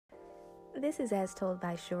This is As Told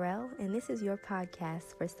by Sherelle, and this is your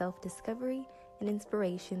podcast for self-discovery and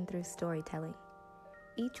inspiration through storytelling.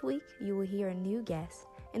 Each week, you will hear a new guest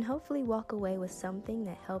and hopefully walk away with something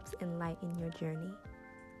that helps enlighten your journey.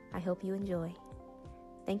 I hope you enjoy.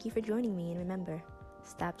 Thank you for joining me, and remember,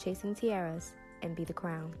 stop chasing tiaras and be the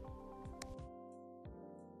crown.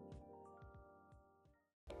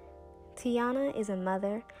 Tiana is a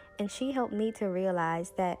mother, and she helped me to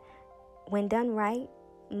realize that when done right,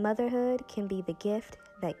 motherhood can be the gift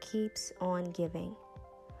that keeps on giving.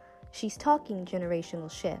 She's talking generational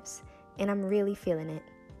shifts, and I'm really feeling it.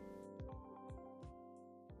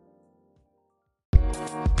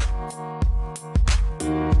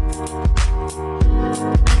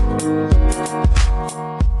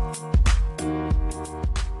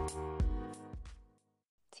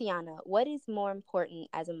 Tiana, what is more important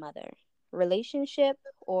as a mother, relationship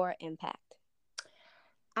or impact?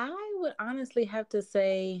 I would honestly have to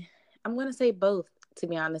say, I'm going to say both, to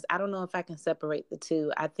be honest. I don't know if I can separate the two.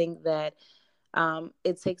 I think that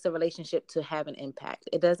it takes a relationship to have an impact.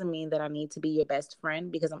 It doesn't mean that I need to be your best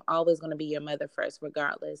friend, because I'm always going to be your mother first,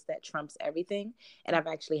 regardless. That trumps everything. And I've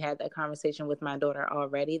actually had that conversation with my daughter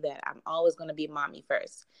already, that I'm always going to be mommy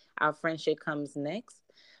first. Our friendship comes next.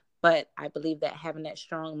 But I believe that having that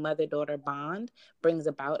strong mother-daughter bond brings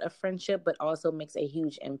about a friendship, but also makes a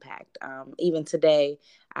huge impact. Even today,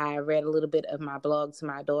 I read a little bit of my blog to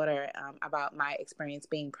my daughter about my experience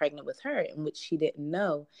being pregnant with her, in which she didn't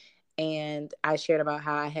know. And I shared about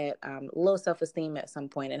how I had low self-esteem at some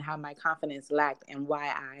point, and how my confidence lacked, and why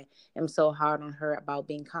I am so hard on her about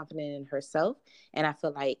being confident in herself. And I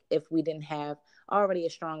feel like if we didn't have already a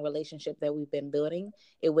strong relationship that we've been building,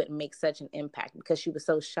 it wouldn't make such an impact, because she was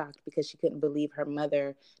so shocked because she couldn't believe her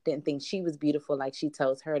mother didn't think she was beautiful like she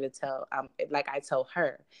tells her to tell, like I told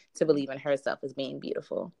her to believe in herself as being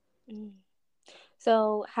beautiful.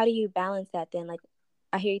 So how do you balance that then? Like,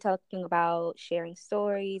 I hear you talking about sharing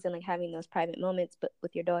stories and like having those private moments but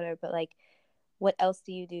with your daughter, but like what else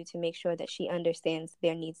do you do to make sure that she understands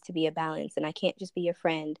there needs to be a balance, and I can't just be your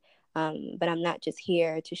friend, but I'm not just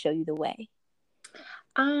here to show you the way?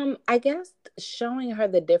 I guess showing her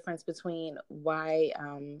the difference between why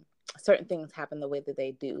certain things happen the way that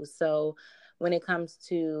they do. So when it comes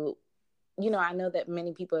to, I know that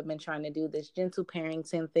many people have been trying to do this gentle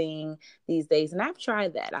parenting thing these days, and I've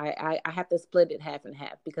tried that. I have to split it half and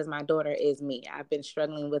half, because my daughter is me. I've been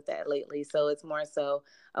struggling with that lately. So it's more so,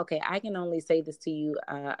 okay, I can only say this to you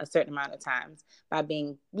a certain amount of times by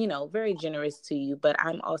being, very generous to you. But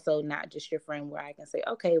I'm also not just your friend where I can say,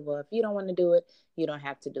 okay, well, if you don't want to do it, you don't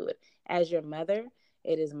have to do it. As your mother,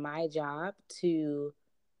 it is my job to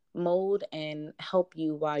mold and help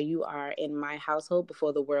you while you are in my household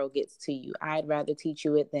before the world gets to you. I'd rather teach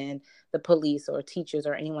you it than the police or teachers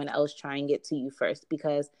or anyone else try and get to you first,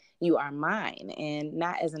 because you are mine. And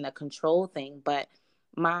not as in a control thing, but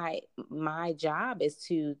my job is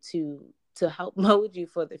to help mold you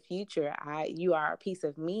for the future. You are a piece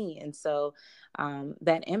of me. And so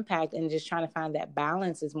that impact and just trying to find that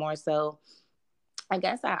balance is more so, I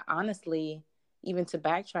guess I honestly, even to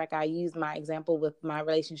backtrack, I use my example with my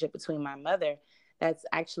relationship between my mother. That's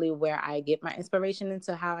actually where I get my inspiration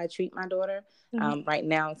into how I treat my daughter. Right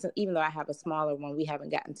now, so even though I have a smaller one, we haven't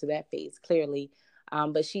gotten to that phase clearly.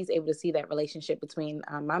 But she's able to see that relationship between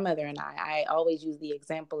my mother and I. I always use the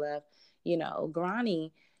example of,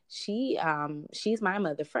 Granny, she's my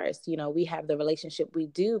mother first. We have the relationship we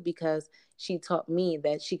do because she taught me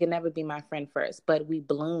that she could never be my friend first, but we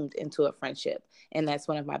bloomed into a friendship, and that's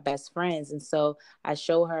one of my best friends. And so I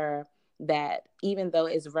show her that even though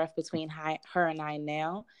it's rough between her and I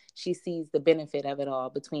now, she sees the benefit of it all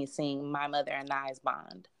between seeing my mother and I's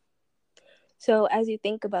bond. So as you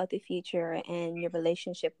think about the future and your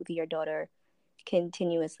relationship with your daughter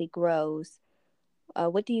continuously grows,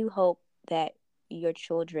 what do you hope that your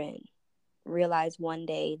children realize one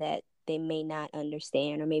day that they may not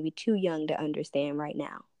understand, or maybe too young to understand right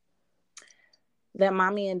now? That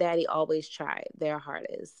mommy and daddy always tried their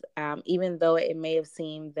hardest. Even though it may have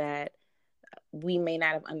seemed that we may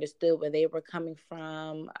not have understood where they were coming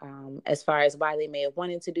from, as far as why they may have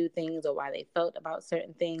wanted to do things or why they felt about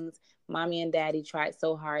certain things. Mommy and daddy tried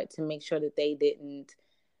so hard to make sure that they didn't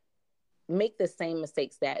make the same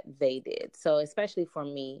mistakes that they did. So especially for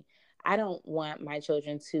me, I don't want my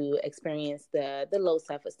children to experience the low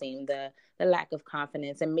self-esteem, the lack of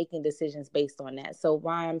confidence, and making decisions based on that. So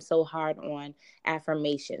why I'm so hard on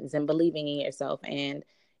affirmations and believing in yourself. And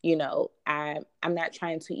I'm not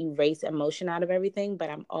trying to erase emotion out of everything, but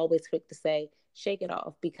I'm always quick to say, shake it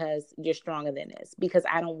off, because you're stronger than this. Because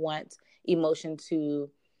I don't want emotion to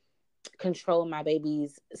control my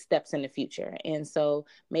baby's steps in the future. And so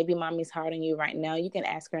maybe mommy's hard on you right now. You can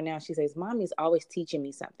ask her now. She says, mommy's always teaching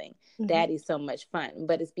me something. Daddy's so much fun.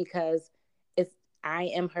 But it's because it's I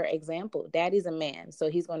am her example. Daddy's a man. So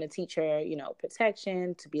he's going to teach her,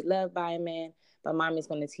 protection, to be loved by a man. But mommy's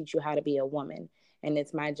going to teach you how to be a woman. And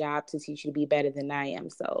it's my job to teach you to be better than I am.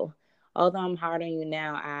 So although I'm hard on you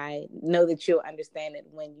now, I know that you'll understand it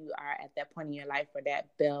when you are at that point in your life where that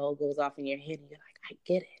bell goes off in your head and you're like, I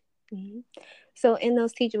get it. Mm-hmm. So in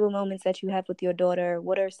those teachable moments that you have with your daughter,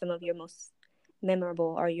 what are some of your most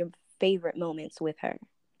memorable or your favorite moments with her?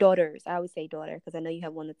 Daughters, I would say daughter, because I know you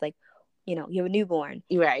have one that's like, you have a newborn.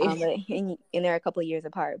 Right. And they're a couple of years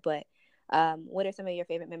apart. But what are some of your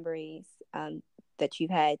favorite memories that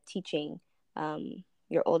you've had teaching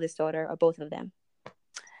your oldest daughter or both of them?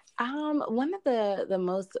 One of the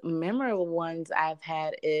most memorable ones I've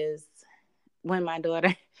had is when my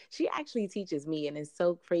daughter, she actually teaches me, and it's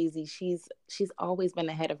so crazy. She's always been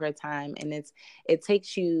ahead of her time, and it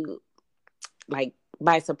takes you like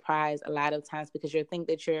by surprise a lot of times, because you think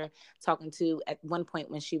that you're talking to at one point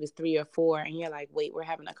when she was 3 or 4, and you're like, wait, we're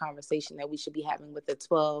having a conversation that we should be having with a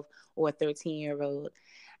 12 or a 13-year-old.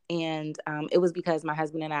 And it was because my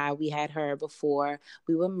husband and I, we had her before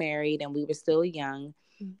we were married and we were still young.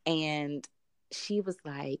 And she was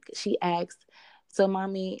like, she asked, so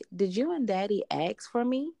mommy, did you and daddy ask for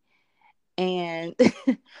me? And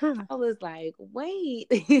I was like,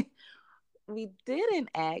 wait, we didn't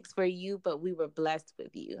ask for you, but we were blessed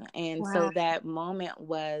with you. And so that moment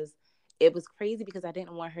it was crazy, because I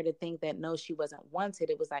didn't want her to think that, no, she wasn't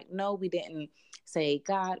wanted. It was like, no, we didn't say,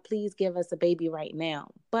 God, please give us a baby right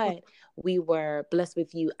now. But we were blessed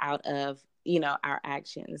with you out of, our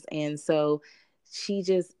actions. And so she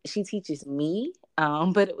teaches me.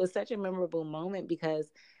 But it was such a memorable moment because,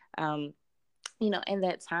 in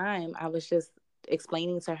that time, I was just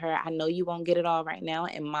explaining to her, I know you won't get it all right now,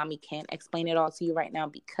 and mommy can't explain it all to you right now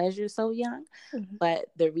because you're so young. But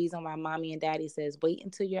the reason why mommy and daddy says wait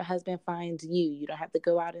until your husband finds you don't have to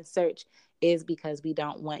go out and search, is because we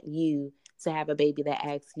don't want you to have a baby that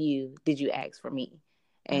asks you, did you ask for me?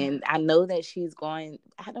 And I know that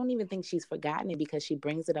I don't even think she's forgotten it, because she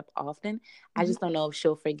brings it up often. I just don't know if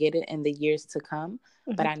she'll forget it in the years to come.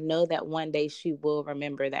 But I know that one day she will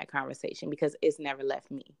remember that conversation, because it's never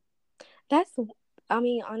left me.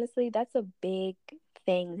 Honestly, that's a big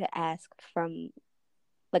thing to ask from,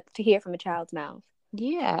 like, to hear from a child's mouth.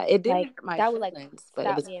 Yeah, it didn't hurt my feelings, but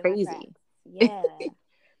it was crazy. Yeah.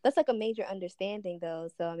 That's like a major understanding, though.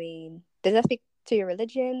 So, does that speak to your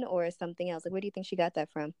religion or something else? Like, where do you think she got that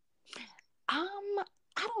from? I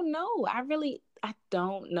don't know. I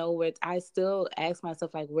don't know where. I still ask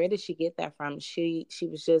myself, like, where did she get that from? She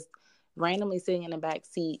was just randomly sitting in the back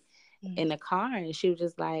seat in the car, and she was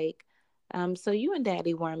just like, so you and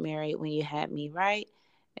daddy weren't married when you had me, right?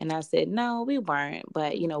 And I said, no, we weren't.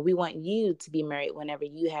 But, we want you to be married whenever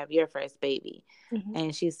you have your first baby.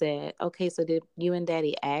 And she said, okay, so did you and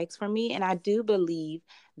daddy ask for me? And I do believe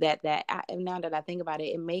now that I think about it,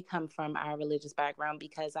 it may come from our religious background,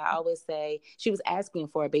 because I always say she was asking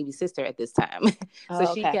for a baby sister at this time.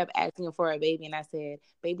 So she kept asking for a baby. And I said,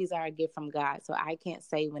 babies are a gift from God. So I can't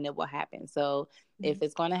say when it will happen. So if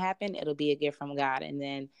it's going to happen, it'll be a gift from God. And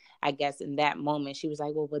then I guess in that moment, she was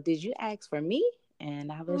like, well, did you ask for me?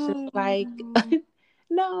 And I was just like,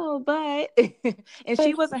 no, but, and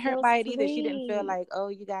she wasn't hurt by it either. She didn't feel like, oh,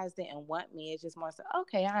 you guys didn't want me. It's just more so,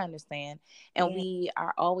 okay, I understand. And we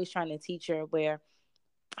are always trying to teach her where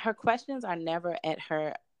her questions are never at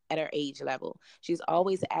her age level. She's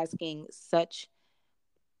always asking such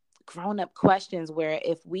grown-up questions where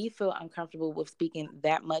if we feel uncomfortable with speaking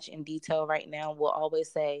that much in detail right now, we'll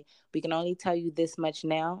always say, we can only tell you this much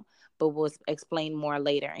now, but we'll explain more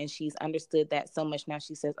later. And she's understood that so much now.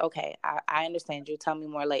 She says, okay, I understand. You'll tell me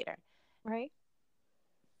more later. Right.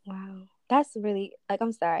 Wow. That's really, like,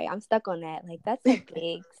 I'm sorry, I'm stuck on that. Like, that's a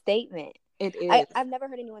big statement. It is. I've never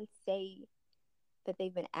heard anyone say that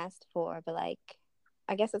they've been asked for, but, like,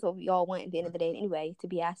 I guess that's what we all want at the end of the day anyway, to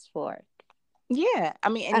be asked for. Yeah.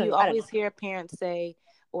 And you always hear parents say,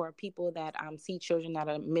 or people that see children that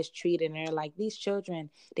are mistreated, and they're like, these children,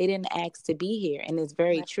 they didn't ask to be here. And it's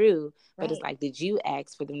very true. But it's like, did you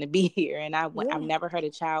ask for them to be here? And I've never heard a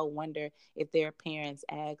child wonder if their parents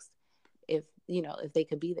asked if they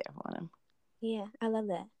could be there for them. Yeah, I love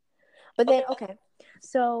that. But then, okay,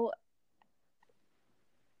 so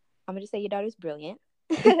I'm going to say your daughter's brilliant.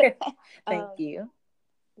 Thank you.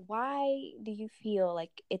 Why do you feel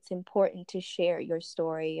like it's important to share your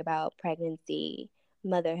story about pregnancy,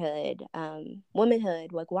 motherhood,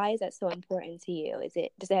 womanhood? Like, why is that so important to you?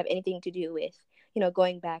 Does it have anything to do with,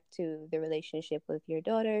 going back to the relationship with your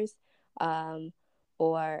daughters? Um,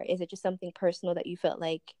 or is it just something personal that you felt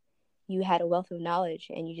like you had a wealth of knowledge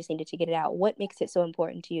and you just needed to get it out? What makes it so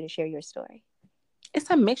important to you to share your story? It's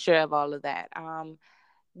a mixture of all of that.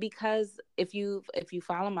 Because if you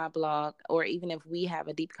follow my blog, or even if we have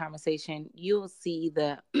a deep conversation, you'll see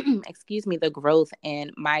the excuse me, the growth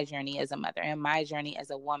in my journey as a mother and my journey as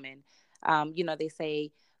a woman. They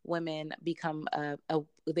say women become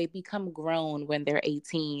they become grown when they're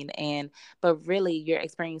 18, but really you're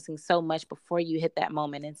experiencing so much before you hit that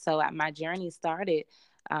moment. And so my journey started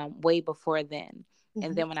way before then. And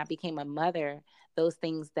Mm-hmm. then when I became a mother, those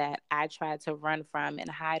things that I tried to run from and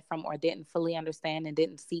hide from, or didn't fully understand and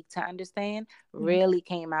didn't seek to understand, Mm-hmm. really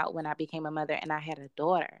came out when I became a mother and I had a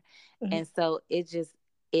daughter. Mm-hmm. And so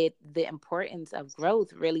the importance of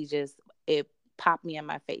growth really just, it popped me in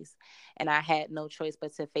my face, and I had no choice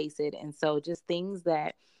but to face it. And so just things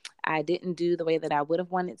that I didn't do the way that I would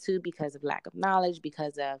have wanted to because of lack of knowledge,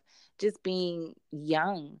 because of just being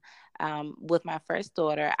young. With my first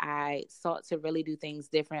daughter, I sought to really do things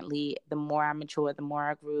differently. The more I matured, the more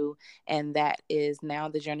I grew. And that is now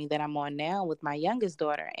the journey that I'm on now with my youngest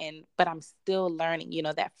daughter. But I'm still learning,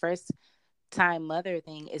 that first time mother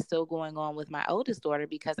thing is still going on with my oldest daughter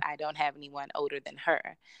because I don't have anyone older than her.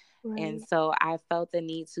 And Right. so I felt the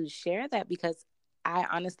need to share that because I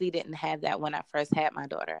honestly didn't have that when I first had my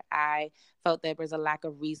daughter. I felt there was a lack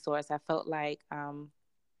of resource. I felt like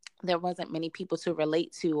there wasn't many people to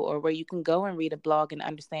relate to, or where you can go and read a blog and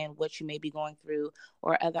understand what you may be going through,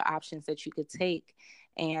 or other options that you could take.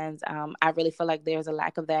 And I really feel like there's a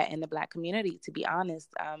lack of that in the Black community, to be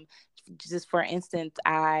honest. Just for instance,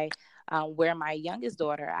 I wear my youngest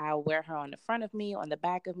daughter, I'll wear her on the front of me, on the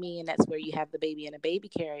back of me, and that's where you have the baby in a baby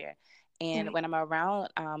carrier. And Right. when I'm around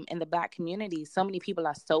in the Black community, so many people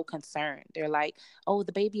are so concerned. They're like, oh,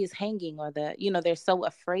 the baby is hanging, or they're so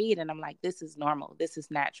afraid. And I'm like, this is normal. This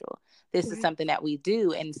is natural. This is Right. something that we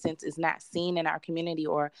do. And since it's not seen in our community,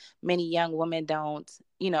 or many young women don't,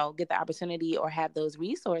 get the opportunity or have those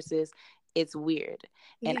resources, it's weird.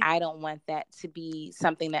 And Yeah. I don't want that to be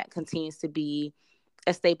something that continues to be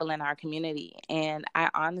a staple in our community. And I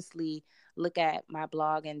honestly look at my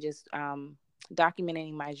blog and just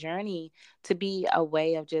documenting my journey to be a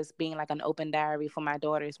way of just being like an open diary for my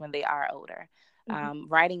daughters when they are older. Mm-hmm.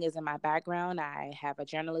 Writing is in my background. I have a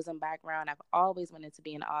journalism background. I've always wanted to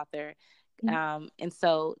be an author. Mm-hmm. And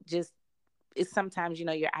so just it's sometimes,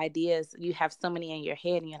 your ideas, you have so many in your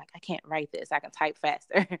head and you're like, I can't write this, I can type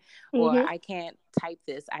faster. Or Mm-hmm. I can't type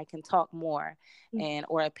this, I can talk more. And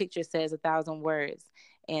or a picture says 1,000 words.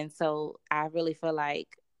 And so I really feel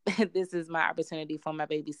like this is my opportunity for my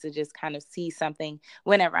babies to just kind of see something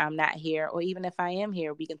whenever I'm not here, or even if I am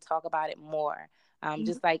here, we can talk about it more. Mm-hmm.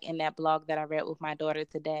 Just like in that blog that I read with my daughter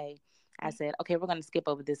today, I said, okay, we're going to skip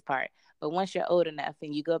over this part, but once you're old enough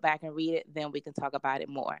and you go back and read it, then we can talk about it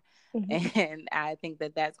more. Mm-hmm. And I think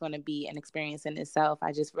that that's going to be an experience in itself.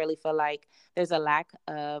 I just really feel like there's a lack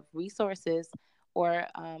of resources, or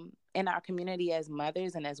in our community as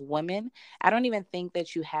mothers and as women. I don't even think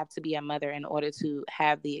that you have to be a mother in order to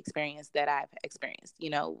have the experience that I've experienced,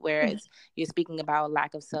 where Mm-hmm. it's you're speaking about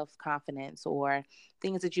lack of self-confidence, or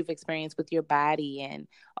things that you've experienced with your body and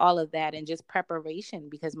all of that, and just preparation,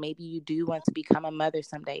 because maybe you do want to become a mother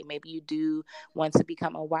someday. Maybe you do want to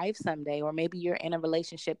become a wife someday, or maybe you're in a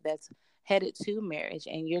relationship that's headed to marriage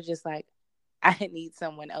and you're just like, I need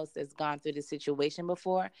someone else that's gone through this situation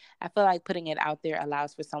before. I feel like putting it out there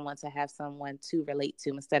allows for someone to have someone to relate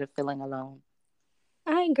to instead of feeling alone.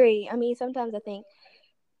 I agree. I mean, sometimes I think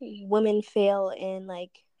women fail in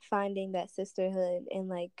like finding that sisterhood and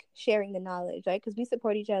like sharing the knowledge, right? Because we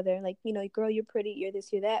support each other. Like, girl, you're pretty, you're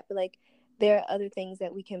this, you're that. But like, there are other things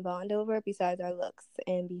that we can bond over besides our looks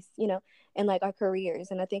and and like our careers.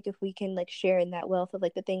 And I think if we can like share in that wealth of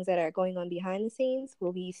like the things that are going on behind the scenes,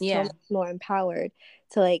 we'll be so Yeah. much more empowered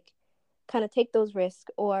to like kind of take those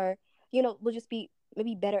risks, or we'll just be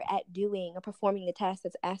maybe better at doing or performing the task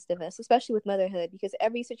that's asked of us, especially with motherhood, because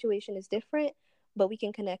every situation is different, but we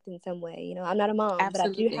can connect in some way. I'm not a mom, but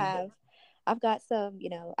Absolutely. I've got some,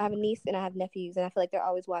 I have a niece and I have nephews, and I feel like they're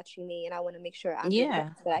always watching me, and I want to make sure I'm doing the Yeah,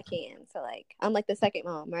 best that I can. So like, I'm like the second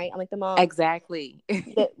mom, right? I'm like the mom exactly.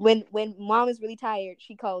 that when mom is really tired,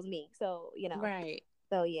 she calls me. So Right.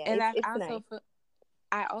 so yeah, And it's nice.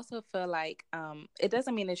 I also feel like it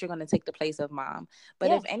doesn't mean that you're going to take the place of mom, but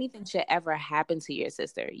Yeah. if anything should ever happen to your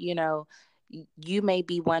sister, you may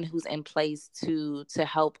be one who's in place to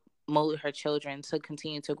help mold her children to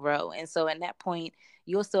continue to grow. And so, in that point,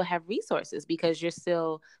 you'll still have resources because you're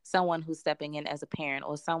still someone who's stepping in as a parent,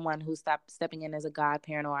 or someone who's stepping in as a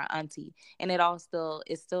godparent or an auntie, and it all still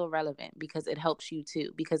is still relevant because it helps you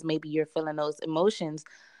too. Because maybe you're feeling those emotions,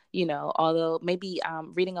 although maybe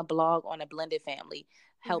reading a blog on a blended family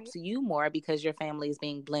Right. helps you more because your family is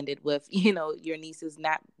being blended with, your nieces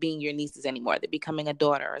not being your nieces anymore. They're becoming a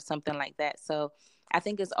daughter or something like that. So I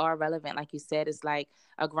think it's all relevant. Like you said, it's like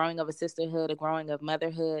a growing of a sisterhood, a growing of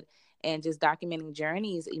motherhood, and just documenting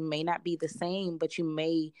journeys. It may not be the same, but you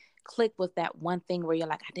may click with that one thing where you're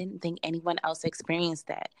like, I didn't think anyone else experienced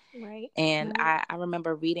that. Right. And Right. I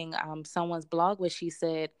remember reading someone's blog where she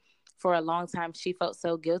said for a long time she felt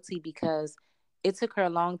so guilty because it took her a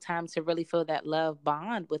long time to really feel that love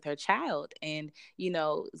bond with her child. And,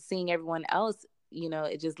 seeing everyone else,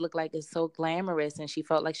 it just looked like it's so glamorous and she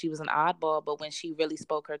felt like she was an oddball. But when she really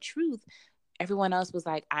spoke her truth, everyone else was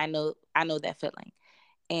like, I know that feeling.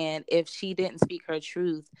 And if she didn't speak her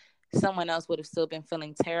truth, someone else would have still been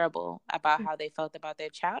feeling terrible about how they felt about their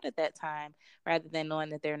child at that time, rather than knowing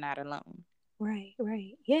that they're not alone. Right.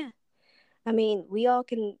 Right. Yeah. I mean, we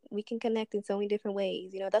can connect in so many different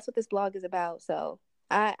ways. That's what this blog is about. So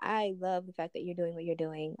I love the fact that you're doing what you're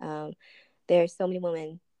doing. There's so many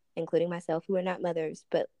women, including myself, who are not mothers,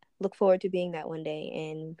 but look forward to being that one day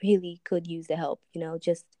and really could use the help.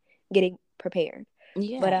 Just getting prepared. But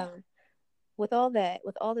Yeah. with all that,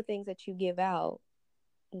 with all the things that you give out,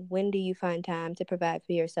 when do you find time to provide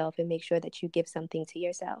for yourself and make sure that you give something to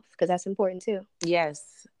yourself? Because that's important too.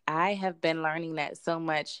 Yes, I have been learning that so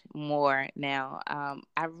much more now.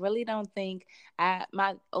 I really don't think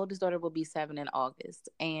my oldest daughter will be 7 in August,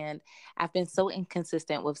 and I've been so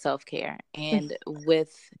inconsistent with self care. And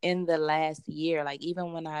within the last year, like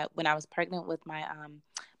even when I was pregnant with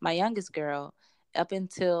my youngest girl, up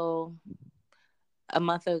until a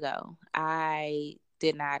month ago, I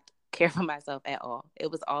did not care for myself at all. It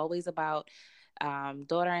was always about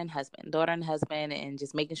daughter and husband, and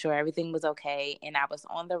just making sure everything was okay. And I was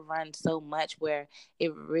on the run so much where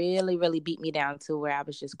it really, really beat me down to where I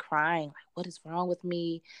was just crying, like, what is wrong with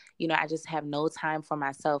me? I just have no time for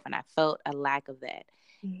myself. And I felt a lack of that.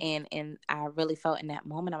 Mm-hmm. And I really felt in that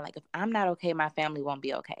moment, I'm like, if I'm not okay, my family won't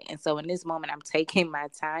be okay. And so in this moment, I'm taking my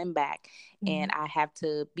time back, and I have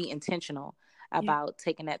to be intentional Yeah. about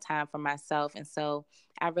taking that time for myself. And so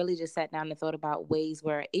I really just sat down and thought about ways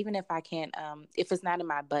where even if I can't, if it's not in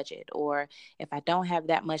my budget, or if I don't have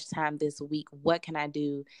that much time this week, what can I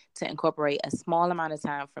do to incorporate a small amount of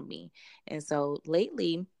time for me? And so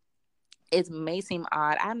lately, it may seem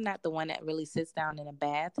odd. I'm not the one that really sits down in a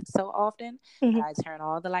bath so often. Mm-hmm. I turn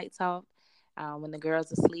all the lights off. When the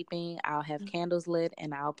girls are sleeping, I'll have candles lit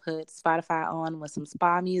and I'll put Spotify on with some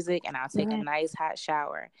spa music, and I'll take a Right. nice hot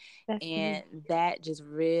shower. That's And good. that just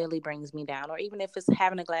really brings me down. Or even if it's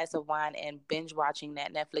having a glass of wine and binge watching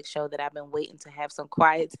that Netflix show that I've been waiting to have some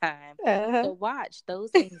quiet time Uh-huh. to watch,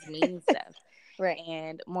 those things mean stuff. Right.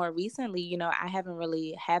 And more recently, I haven't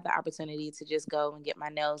really had the opportunity to just go and get my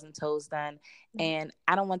nails and toes done. Right. And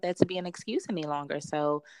I don't want that to be an excuse any longer.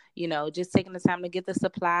 So, just taking the time to get the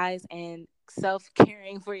supplies and self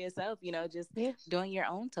caring for yourself, just Yeah. doing your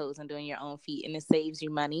own toes and doing your own feet. And it saves you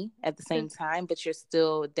money at the True. same time, but you're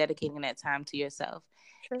still dedicating that time to yourself.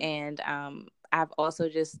 True. And I've also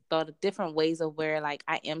just thought of different ways of where, like,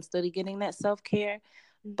 I am still getting that self care,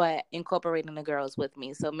 but incorporating the girls with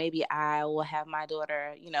me. So maybe I will have my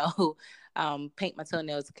daughter, paint my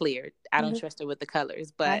toenails clear. I don't Mm-hmm. trust her with the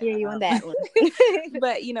colors, I but hear you on that one.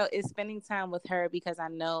 but it's spending time with her, because I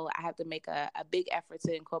know I have to make a big effort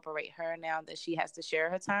to incorporate her now that she has to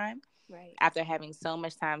share her time Right. after having so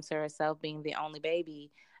much time to herself, being the only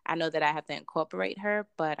baby. I know that I have to incorporate her,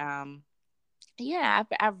 but yeah,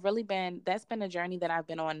 I've really been, that's been a journey that I've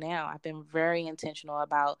been on now. I've been very intentional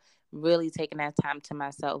about really taking that time to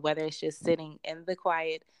myself, whether it's just sitting in the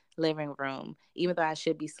quiet living room, even though I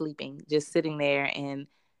should be sleeping, just sitting there and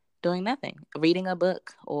doing nothing, reading a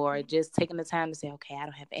book, or just taking the time to say, okay, I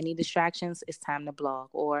don't have any distractions. It's time to blog,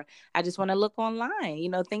 or I just want to look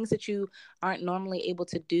online, things that you aren't normally able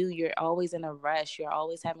to do. You're always in a rush. You're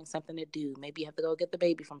always having something to do. Maybe you have to go get the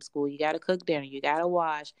baby from school. You got to cook dinner. You got to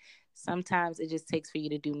wash. Sometimes it just takes for you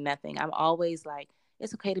to do nothing. I'm always like,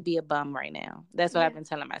 it's okay to be a bum right now. That's what I've Yeah. been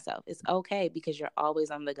telling myself. It's okay because you're always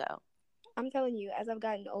on the go. I'm telling you, as I've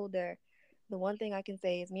gotten older, the one thing I can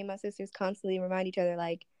say is me and my sisters constantly remind each other,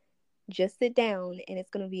 like, just sit down and it's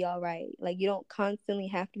going to be all right. Like, you don't constantly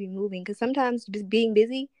have to be moving, because sometimes just being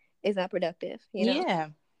busy is not productive. Yeah.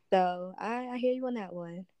 So I hear you on that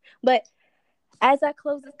one. But as I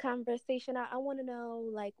close this conversation, I want to know,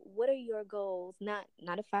 like, what are your goals? Not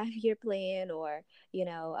a 5 year plan, or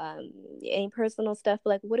any personal stuff, but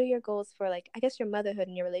like, what are your goals for, like, I guess, your motherhood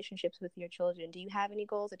and your relationships with your children? Do you have any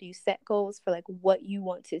goals, or do you set goals for, like, what you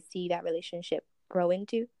want to see that relationship grow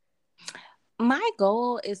into? My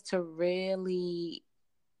goal is to really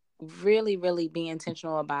really, really be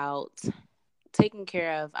intentional about taking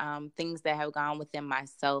care of things that have gone within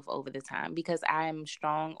myself over the time, because I am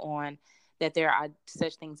strong on that there are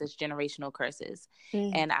such things as generational curses.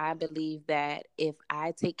 And I believe that if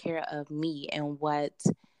I take care of me and what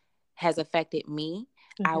has affected me,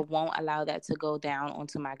 I won't allow that to go down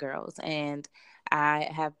onto my girls. And I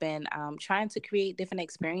have been trying to create different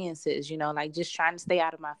experiences, like just trying to stay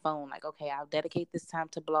out of my phone. Like, okay, I'll dedicate this time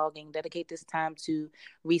to blogging, dedicate this time to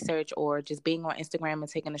research, or just being on Instagram and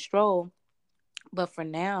taking a stroll. But for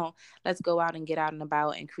now, let's go out and get out and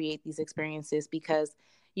about and create these experiences, because,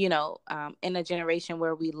 in a generation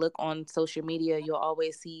where we look on social media, you'll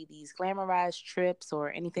always see these glamorized trips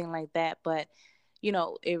or anything like that. But,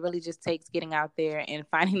 it really just takes getting out there and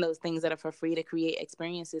finding those things that are for free to create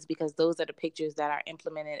experiences, because those are the pictures that are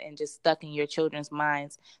implemented and just stuck in your children's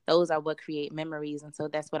minds. Those are what create memories. And so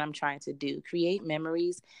that's what I'm trying to do, create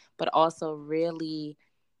memories, but also really,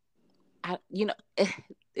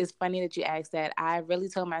 it's funny that you asked that. I really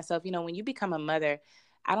told myself, when you become a mother,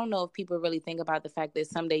 I don't know if people really think about the fact that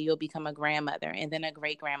someday you'll become a grandmother and then a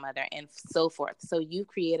great grandmother and so forth. So you've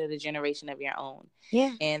created a generation of your own.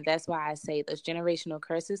 Yeah. And that's why I say those generational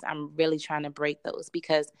curses, I'm really trying to break those,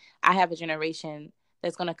 because I have a generation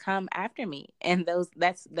that's going to come after me. And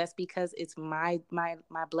that's because it's my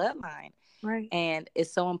bloodline. Right. And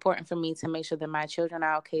it's so important for me to make sure that my children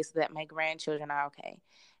are okay so that my grandchildren are okay.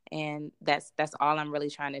 And that's all I'm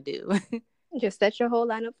really trying to do. Just set your whole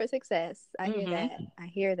lineup for success. I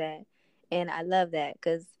hear that. And I love that,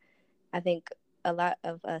 because I think a lot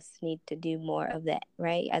of us need to do more of that,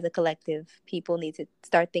 right? As a collective, people need to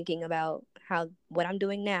start thinking about how what I'm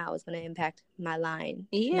doing now is going to impact my line.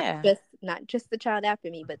 Yeah. Not just the child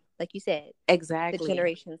after me, but like you said, exactly, the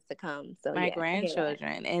generations to come. So my yeah,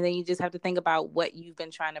 grandchildren. And then you just have to think about what you've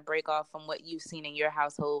been trying to break off from what you've seen in your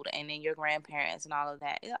household and in your grandparents and all of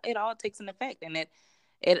that. It all takes an effect, and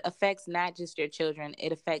it affects not just your children,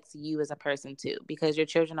 it affects you as a person too, because your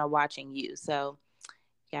children are watching you. So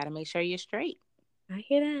you got to make sure you're straight. I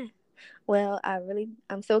hear that. Well,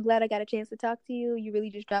 I'm so glad I got a chance to talk to you. You really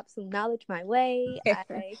just dropped some knowledge my way.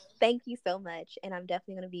 I thank you so much. And I'm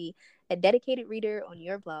definitely going to be a dedicated reader on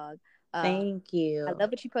your blog. Thank you. I love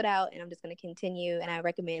what you put out, and I'm just going to continue. And I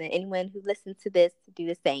recommend that anyone who listens to this do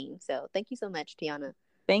the same. So thank you so much, Tiana.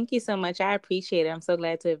 Thank you so much. I appreciate it. I'm so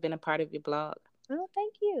glad to have been a part of your blog. Oh,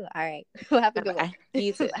 thank you. All right. Well, have a good one.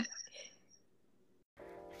 You too.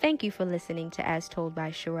 Thank you for listening to As Told by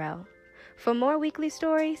Sherelle. For more weekly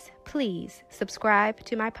stories, please subscribe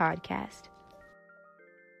to my podcast.